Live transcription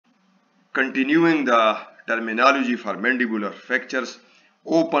Continuing the terminology for mandibular fractures,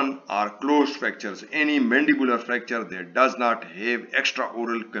 open or closed fractures. Any mandibular fracture that does not have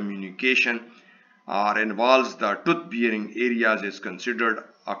extraoral communication or involves the tooth-bearing areas is considered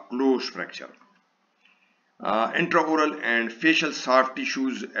a closed fracture. Intraoral and facial soft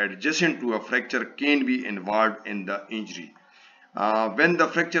tissues adjacent to a fracture can be involved in the injury. When the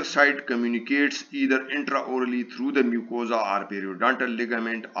fracture site communicates either intraorally through the mucosa or periodontal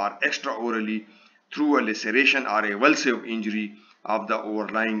ligament or extraorally through a laceration or avulsive injury of the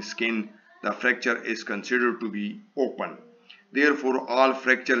overlying skin, the fracture is considered to be open. Therefore, all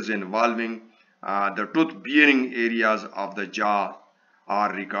fractures involving the tooth-bearing areas of the jaw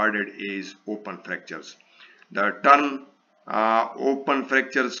are regarded as open fractures. The term open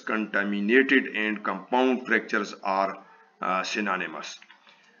fractures, contaminated and compound fractures are synonymous.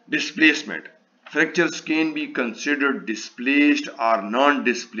 Displacement. Fractures can be considered displaced or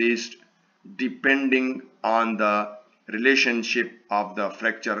non-displaced depending on the relationship of the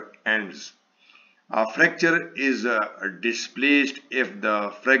fracture ends. A fracture is displaced if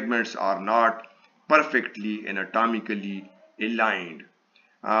the fragments are not perfectly anatomically aligned.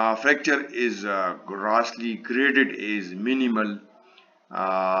 Fracture is grossly graded as minimal,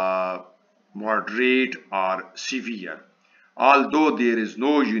 moderate, or severe, although there is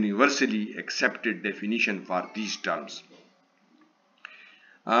no universally accepted definition for these terms.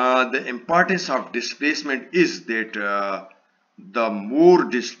 The importance of displacement is that the more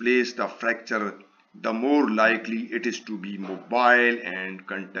displaced the fracture, the more likely it is to be mobile and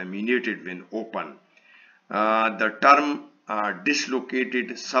contaminated when open. The term dislocated,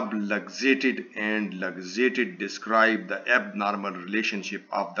 subluxated, and luxated describe the abnormal relationship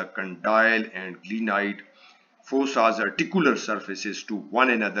of the condyle and glenoid fossas articular surfaces to one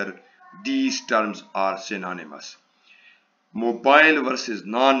another. These terms are synonymous. Mobile versus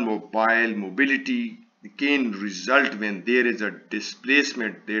non-mobile mobility can result when there is a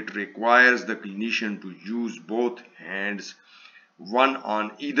displacement that requires the clinician to use both hands, one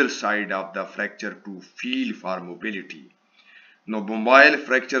on either side of the fracture, to feel for mobility. Mobile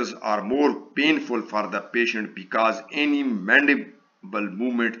fractures are more painful for the patient because any mandible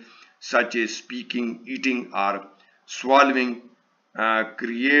movement such as speaking, eating, or swallowing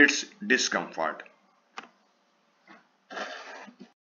creates discomfort.